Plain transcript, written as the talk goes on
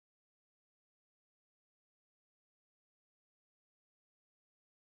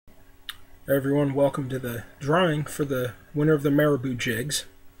Hey everyone, welcome to the drawing for the winner of the Marabou jigs.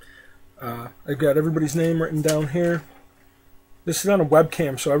 I've got everybody's name written down here. This is on a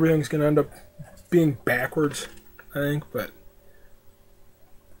webcam, so everything's going to end up being backwards, I think, but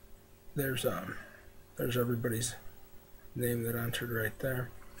there's everybody's name that entered right there.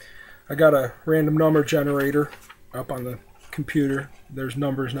 I got a random number generator up on the computer. There's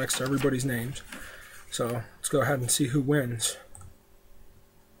numbers next to everybody's names. So let's go ahead and see who wins.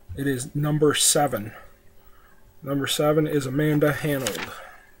 It is number 7. Number 7 is Amanda Hannold.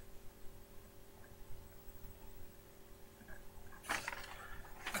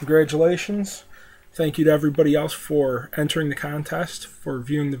 Congratulations. Thank you to everybody else for entering the contest, for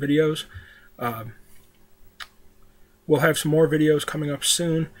viewing the videos. We'll have some more videos coming up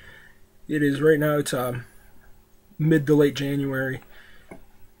soon. It is right now, it's mid to late January.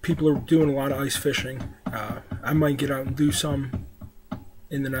 People are doing a lot of ice fishing. I might get out and do some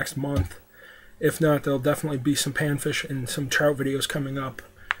in the next month. If not, there'll definitely be some panfish and some trout videos coming up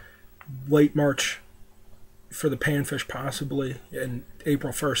late March for the panfish possibly, and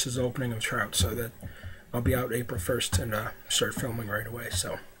April 1st is the opening of trout, so that I'll be out April 1st and start filming right away.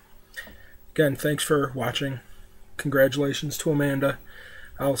 So again, thanks for watching. Congratulations to Amanda.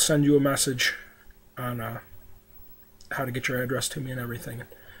 I'll send you a message on how to get your address to me and everything.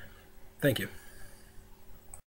 Thank you.